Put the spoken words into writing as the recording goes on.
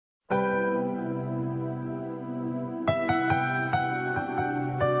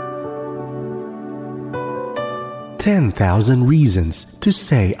10,000 reasons to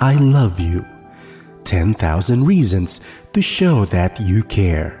say I love you. 10,000 reasons to show that you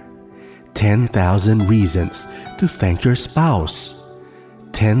care. 10,000 reasons to thank your spouse.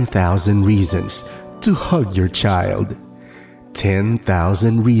 10,000 reasons to hug your child.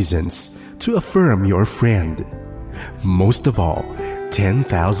 10,000 reasons to affirm your friend. Most of all, 10,000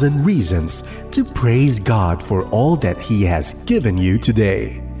 reasons to praise God for all that He has given you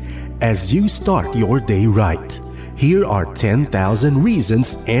today. As you start your day right, here are 10,000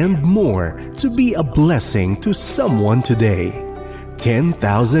 reasons and more to be a blessing to someone today.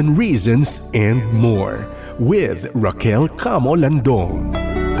 10,000 reasons and more with Raquel Camo Landong.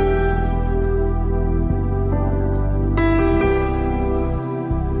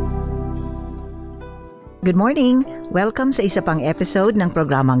 Good morning! Welcome sa isa pang episode ng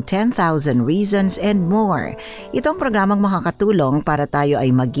programang 10,000 Reasons and More. Itong programang makakatulong para tayo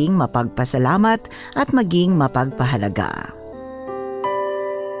ay maging mapagpasalamat at maging mapagpahalaga.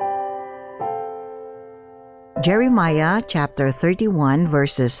 Jeremiah chapter 31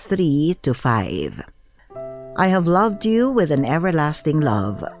 verses 3 to 5. I have loved you with an everlasting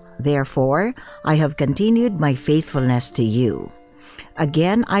love. Therefore, I have continued my faithfulness to you.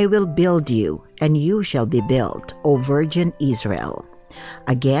 Again I will build you, and you shall be built, O Virgin Israel.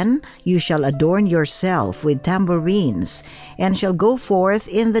 Again you shall adorn yourself with tambourines, and shall go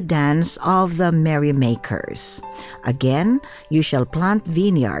forth in the dance of the merrymakers. Again you shall plant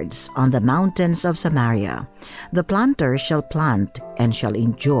vineyards on the mountains of Samaria. The planter shall plant and shall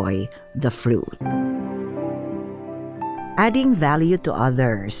enjoy the fruit. Adding value to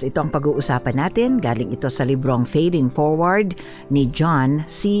others. Ito ang pag-uusapan natin. Galing ito sa librong Fading Forward ni John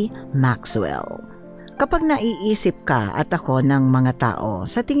C. Maxwell. Kapag naiisip ka at ako ng mga tao,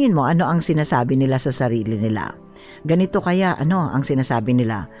 sa tingin mo ano ang sinasabi nila sa sarili nila? Ganito kaya ano ang sinasabi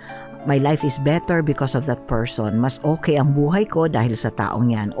nila? My life is better because of that person. Mas okay ang buhay ko dahil sa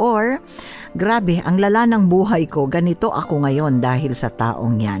taong yan. Or, grabe, ang lala ng buhay ko, ganito ako ngayon dahil sa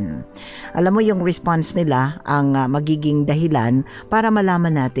taong yan. Alam mo yung response nila ang magiging dahilan para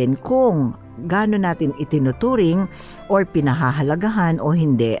malaman natin kung gaano natin itinuturing or pinahahalagahan o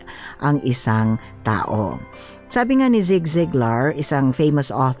hindi ang isang tao. Sabi nga ni Zig Ziglar, isang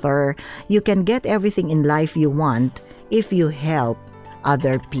famous author, you can get everything in life you want if you help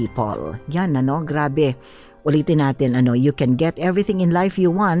other people. Yan, grabe. Ulitin natin, you can get everything in life you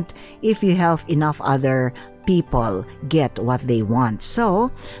want if you help enough other people get what they want. So,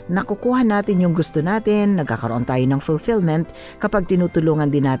 nakukuha natin yung gusto natin, nagkakaroon tayo ng fulfillment kapag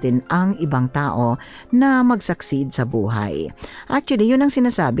tinutulungan din natin ang ibang tao na mag-succeed sa buhay. Actually, yun ang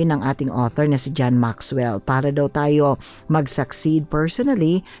sinasabi ng ating author na si John Maxwell. Para daw tayo mag-succeed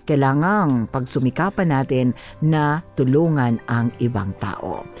personally, kailangang pagsumikapan natin na tulungan ang ibang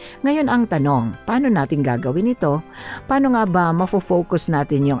tao. Ngayon ang tanong, paano natin gagawin ito? Paano nga ba mafo-focus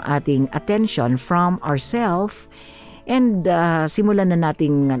natin yung ating attention from ourselves and simulan na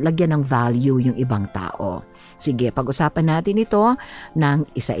nating lagyan ng value yung ibang tao. Sige, pag-usapan natin ito ng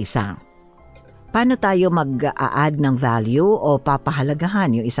isa-isa. Paano tayo mag-a-add ng value o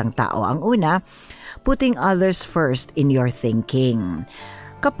papahalagahan yung isang tao? Ang una, putting others first in your thinking.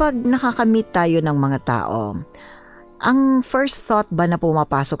 Kapag nakakamit tayo ng mga tao, ang first thought ba na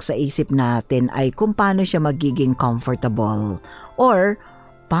pumapasok sa isip natin ay kung paano siya magiging comfortable or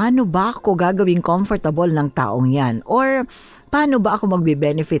paano ba ako gagawing comfortable ng taong yan? Or paano ba ako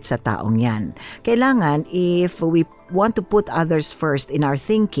magbe-benefit sa taong yan? Kailangan, if we want to put others first in our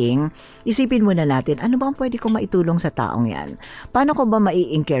thinking, isipin muna natin, ano ba ang pwede kong maitulong sa taong yan? Paano ko ba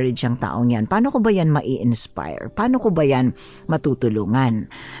mai-encourage ang taong yan? Paano ko ba yan mai-inspire? Paano ko ba yan matutulungan?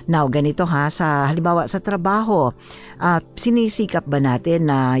 Now, ganito halimbawa sa trabaho, sinisikap ba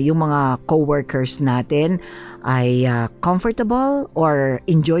natin na yung mga co-workers natin ay comfortable or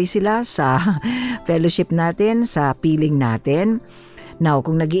enjoy sila sa fellowship natin, sa feeling natin? Now,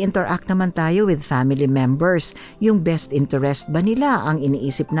 kung nag-i-interact naman tayo with family members, yung best interest ba nila ang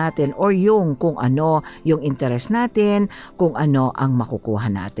iniisip natin or yung kung ano yung interest natin, kung ano ang makukuha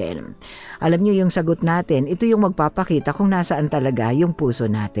natin? Alam niyo yung sagot natin, ito yung magpapakita kung nasaan talaga yung puso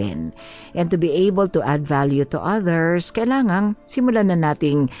natin. And to be able to add value to others, kailangang simulan na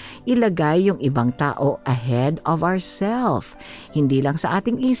nating ilagay yung ibang tao ahead of ourselves. Hindi lang sa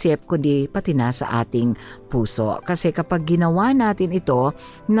ating isip, kundi pati na sa ating puso. Kasi kapag ginawa natin ito,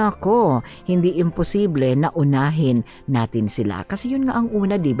 nako, hindi imposible na unahin natin sila. Kasi yun nga ang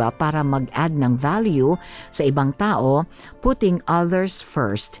una, diba? Para mag-add ng value sa ibang tao, putting others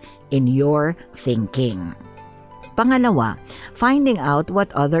first in your thinking. Pangalawa, finding out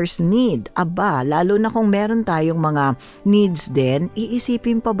what others need. Aba, lalo na kung meron tayong mga needs din,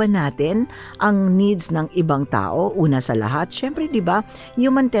 iisipin pa ba natin ang needs ng ibang tao? Una sa lahat, syempre 'di ba,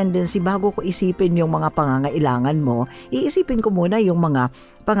 human tendency bago ko isipin yung mga pangangailangan mo, iisipin ko muna yung mga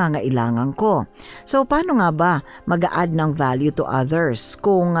pangangailangan ko. So paano nga ba mag-a-add ng value to others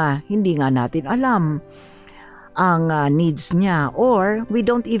kung hindi nga natin alam ang needs niya or we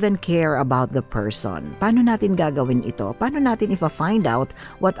don't even care about the person? Paano natin gagawin ito? Paano natin ifa-find out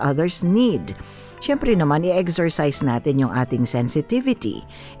what others need? Siyempre naman, i-exercise natin yung ating sensitivity,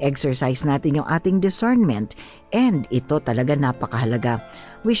 exercise natin yung ating discernment, and ito talaga napakahalaga.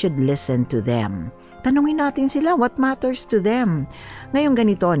 We should listen to them. Tanungin natin sila what matters to them. Ngayon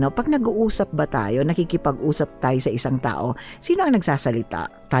ganito, no, pag nag-uusap ba tayo, nakikipag-usap tayo sa isang tao, sino ang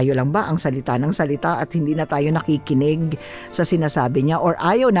nagsasalita? Tayo lang ba ang salita ng salita at hindi na tayo nakikinig sa sinasabi niya or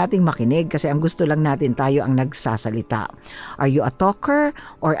ayaw nating makinig kasi ang gusto lang natin tayo ang nagsasalita? Are you a talker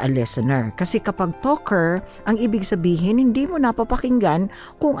or a listener? Kasi kapag talker, ang ibig sabihin hindi mo napapakinggan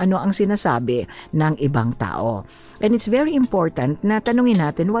kung ano ang sinasabi ng ibang tao. And it's very important na tanungin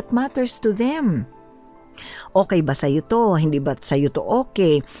natin what matters to them. Okay ba sa'yo to? Hindi ba sa'yo to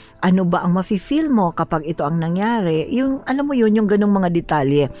okay? Ano ba ang mafe-feel mo kapag ito ang nangyari? Yung, alam mo yun, yung ganung mga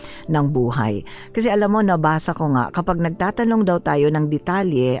detalye ng buhay. Kasi alam mo, nabasa ko nga, kapag nagtatanong daw tayo ng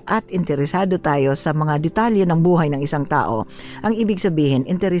detalye at interesado tayo sa mga detalye ng buhay ng isang tao, ang ibig sabihin,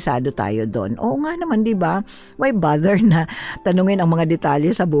 interesado tayo doon. Oo nga naman, di ba? Why bother na tanungin ang mga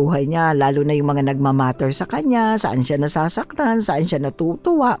detalye sa buhay niya, lalo na yung mga nagmamatter sa kanya, saan siya nasasaktan, saan siya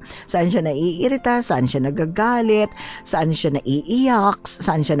natutuwa, saan siya naiirita, saan siya nagagalit, saan siya naiiyak,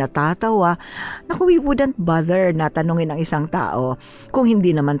 saan siya natatawa. Naku, we wouldn't bother na tanungin ang isang tao kung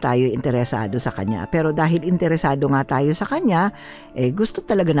hindi naman tayo interesado sa kanya. Pero dahil interesado nga tayo sa kanya, gusto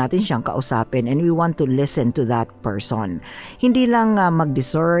talaga natin siyang kausapin and we want to listen to that person. Hindi lang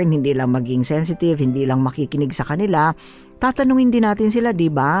mag-discern, hindi lang maging sensitive, hindi lang makikinig sa kanila. Tatanungin din natin sila, di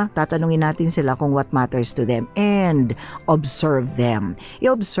ba? Tatanungin natin sila kung what matters to them and observe them.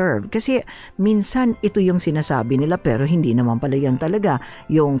 I-observe kasi minsan ito yung sinasabi nila pero hindi naman pala yan talaga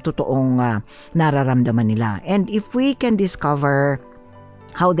yung totoong nararamdaman nila. And if we can discover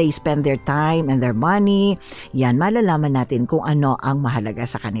how they spend their time and their money, yan, malalaman natin kung ano ang mahalaga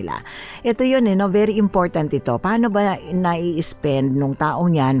sa kanila. Ito yun, very important ito. Paano ba nai-spend nung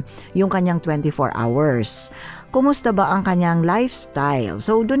taong yan yung kanyang 24 hours? Kumusta ba ang kanyang lifestyle?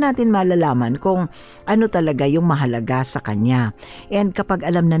 So, doon natin malalaman kung ano talaga yung mahalaga sa kanya. And kapag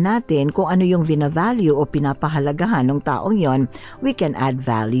alam na natin kung ano yung vina-value o pinapahalagahan ng taong yon, we can add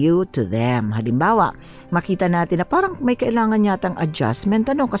value to them. Halimbawa, makita natin na parang may kailangan yatang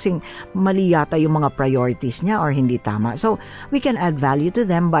adjustment, kasing mali yata yung mga priorities niya or hindi tama. So, we can add value to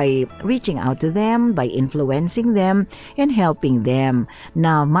them by reaching out to them, by influencing them, and helping them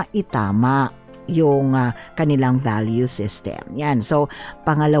na maitama yung kanilang value system. Yan. So,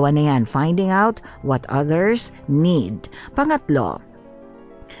 pangalawa na yan, finding out what others need. Pangatlo,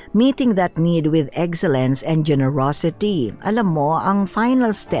 meeting that need with excellence and generosity. Alam mo, ang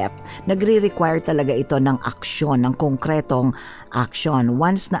final step, nagre-require talaga ito ng aksyon, ng konkretong action.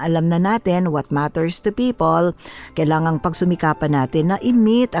 Once na alam na natin what matters to people, kailangang pagsumikapan natin na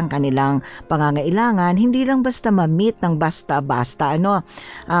i-meet ang kanilang pangangailangan, hindi lang basta ma-meet ng basta-basta,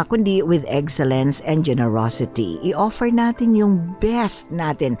 kundi with excellence and generosity. I-offer natin yung best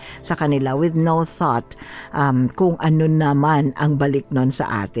natin sa kanila with no thought kung ano naman ang balik nun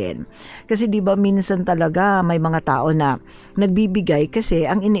sa atin. Kasi di ba minsan talaga may mga tao na nagbibigay kasi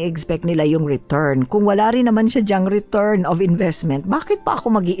ang ini-expect nila yung return. Kung wala rin naman siya dyang return of investment, bakit pa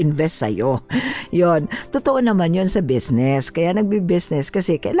ako mag-i-invest sa'yo? Yon, totoo naman yon sa business. Kaya nagbi-business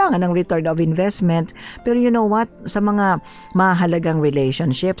kasi kailangan ng return of investment. Pero you know what? Sa mga mahalagang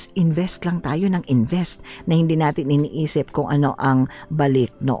relationships, invest lang tayo ng invest na hindi natin iniisip kung ano ang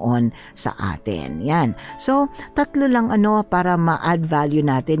balik noon sa atin. Yan. So, tatlo lang para ma-add value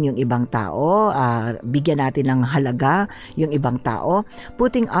natin yung ibang tao, bigyan natin ng halaga yung ibang tao,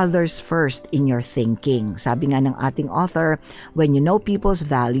 putting others first in your thinking. Sabi nga ng ating author, when you know people's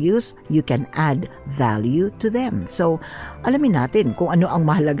values, you can add value to them. So, alamin natin kung ano ang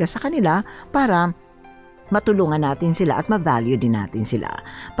mahalaga sa kanila para matulungan natin sila at ma-value din natin sila.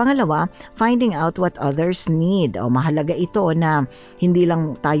 Pangalawa, finding out what others need. Mahalaga ito na hindi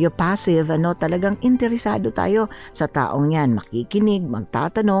lang tayo passive, talagang interesado tayo sa taong yan. Makikinig,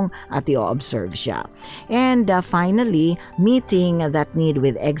 magtatanong, at i-observe siya. And finally, meeting that need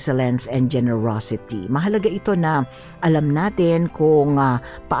with excellence and generosity. Mahalaga ito na alam natin kung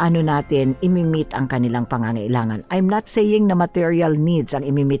paano natin imi-meet ang kanilang pangangailangan. I'm not saying na material needs ang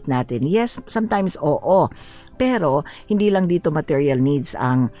imi-meet natin. Yes, sometimes oo. Pero hindi lang dito material needs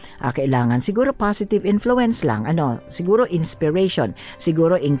ang kailangan. Siguro positive influence lang, siguro inspiration,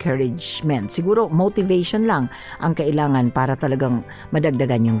 siguro encouragement, siguro motivation lang ang kailangan para talagang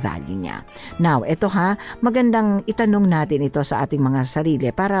madagdagan yung value niya. Now, ito magandang itanong natin ito sa ating mga sarili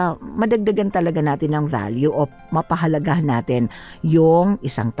para madagdagan talaga natin ng value o mapahalagahan natin yung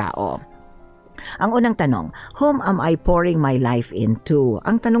isang tao. Ang unang tanong, whom am I pouring my life into?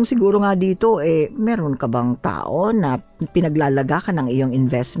 Ang tanong siguro nga dito, meron ka bang tao na pinaglalaga ka ng iyong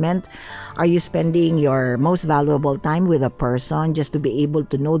investment? Are you spending your most valuable time with a person just to be able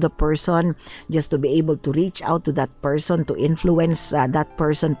to know the person, just to be able to reach out to that person, to influence that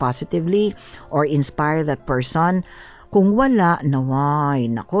person positively or inspire that person? Kung wala,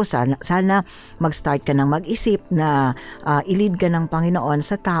 naway, sana mag-start ka ng mag-isip na i-lead ka ng Panginoon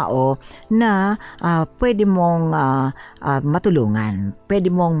sa tao na pwede mong matulungan,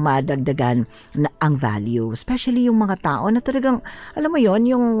 pwede mong madagdagan ang value. Especially yung mga tao na talagang, alam mo yon,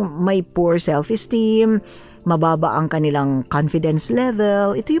 yung may poor self-esteem, mababa ang kanilang confidence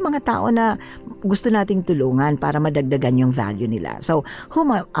level. Ito yung mga tao na gusto nating tulungan para madagdagan yung value nila. So,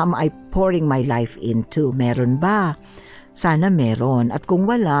 whom am I pouring my life into? Meron ba? Sana meron. At kung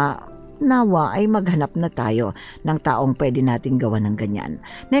wala, nawa ay maghanap na tayo ng taong pwede nating gawa ng ganyan.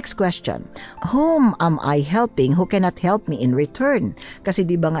 Next question. Whom am I helping who cannot help me in return? Kasi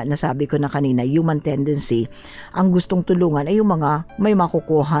di ba nga nasabi ko na kanina, human tendency, ang gustong tulungan ay yung mga may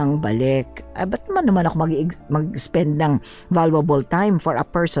makukuhang balik. Ba't naman ako mag-spend ng valuable time for a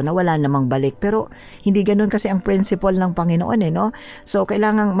person na wala namang balik? Pero hindi ganun kasi ang principle ng Panginoon no? So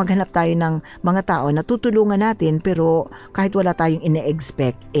kailangang maghanap tayo ng mga tao na tutulungan natin pero kahit wala tayong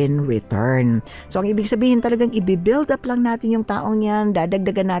ine-expect in return. So ang ibig sabihin talagang i-build up lang natin yung taong yan,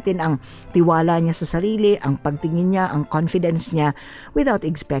 dadagdagan natin ang tiwala niya sa sarili, ang pagtingin niya, ang confidence niya without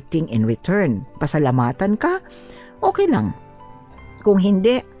expecting in return. Pasalamatan ka, okay lang. Kung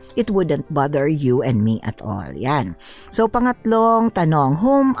hindi, it wouldn't bother you and me at all. Yan. So pangatlong tanong,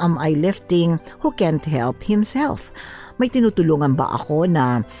 whom am I lifting who can't help himself? May tinutulungan ba ako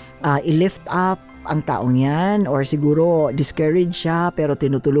na i-lift up ang taong yan or siguro discouraged siya pero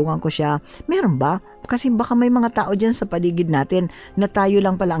tinutulungan ko siya? Meron ba? Kasi baka may mga tao dyan sa paligid natin na tayo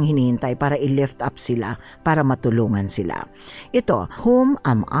lang pala ang hinihintay para i-lift up sila, para matulungan sila. Ito, whom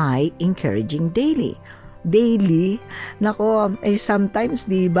am I encouraging daily? Daily, nako, sometimes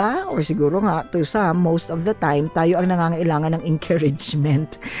diba, or siguro nga to some, most of the time, tayo ang nangangailangan ng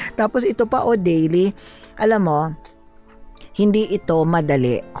encouragement. Tapos ito pa daily, alam mo, hindi ito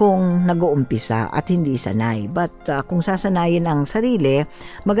madali kung nag-uumpisa at hindi sanay. But kung sasanayin ang sarili,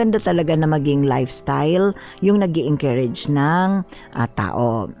 maganda talaga na maging lifestyle yung nag-i-encourage ng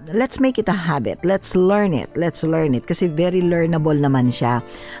tao. Let's make it a habit. Let's learn it. Kasi very learnable naman siya.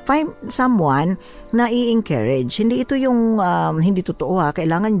 Find someone na i-encourage. Hindi ito yung hindi totoo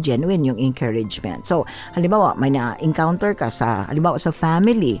Kailangan genuine yung encouragement. So, halimbawa, may na-encounter ka halimbawa sa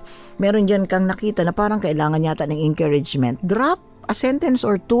family. Meron dyan kang nakita na parang kailangan yata ng encouragement. Drop a sentence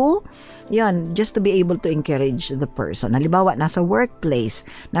or two, yan, just to be able to encourage the person. Halimbawa, nasa workplace,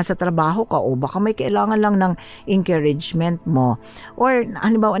 nasa trabaho ka, o baka may kailangan lang ng encouragement mo. Or,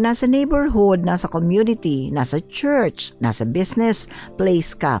 halimbawa, nasa neighborhood, nasa community, nasa church, nasa business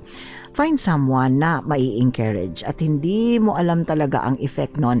place ka. Find someone na mai-encourage at hindi mo alam talaga ang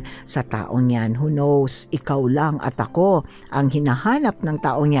effect nun sa taong yan. Who knows, ikaw lang at ako ang hinahanap ng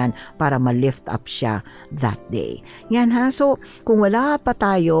taong yan para ma-lift up siya that day. Yan So kung wala pa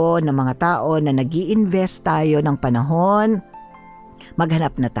tayo ng mga tao na nag-i-invest tayo ng panahon,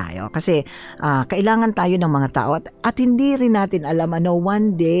 maghanap na tayo kasi kailangan tayo ng mga tao at hindi rin natin alam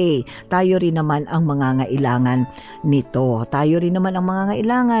one day tayo rin naman ang mangangailangan nito. Tayo rin naman ang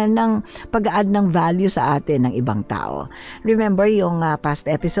mangangailangan ng pag-add ng value sa atin ng ibang tao. Remember yung past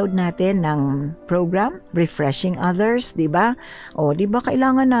episode natin ng program, Refreshing Others, di ba? Di ba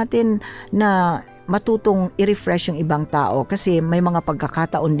kailangan natin na matutong i-refresh yung ibang tao kasi may mga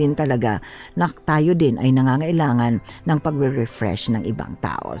pagkakataon din talaga na tayo din ay nangangailangan ng pag-refresh ng ibang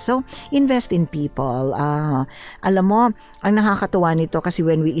tao. So, invest in people. Alam mo, ang nakakatuwa nito kasi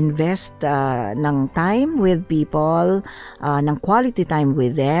when we invest ng time with people, ng quality time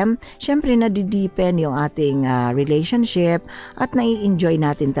with them, syempre nadideepen yung ating relationship at nai-enjoy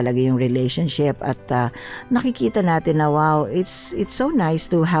natin talaga yung relationship at nakikita natin na wow, it's so nice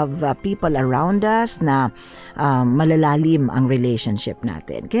to have people around us na malalalim ang relationship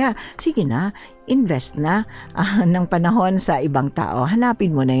natin. Kaya sige na, invest na ng panahon sa ibang tao.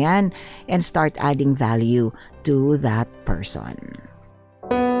 Hanapin mo na yan and start adding value to that person.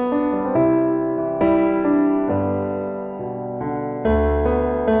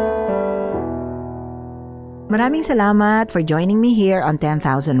 Maraming salamat for joining me here on 10,000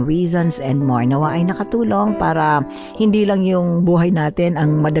 Reasons and More. Nawa ay nakatulong para hindi lang yung buhay natin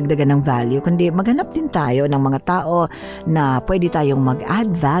ang madagdagan ng value, kundi maghanap din tayo ng mga tao na pwede tayong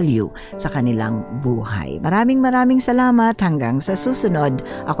mag-add value sa kanilang buhay. Maraming salamat. Hanggang sa susunod,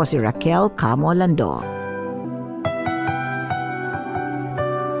 ako si Raquel Camo Lando.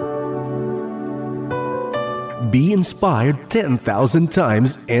 Be inspired 10,000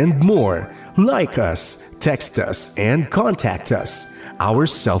 times and more. Like us, text us, and contact us. Our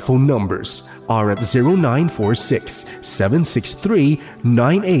cell phone numbers are at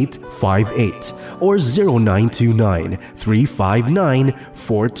 0946-763-9858 or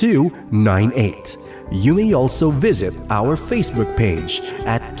 0929-359-4298. You may also visit our Facebook page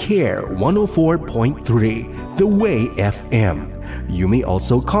at CARE 104.3 The Way FM. You may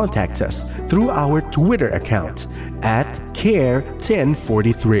also contact us through our Twitter account at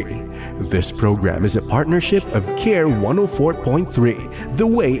CARE1043. This program is a partnership of CARE 104.3 The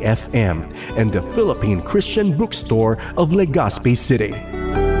Way FM and the Philippine Christian Bookstore of Legazpi City.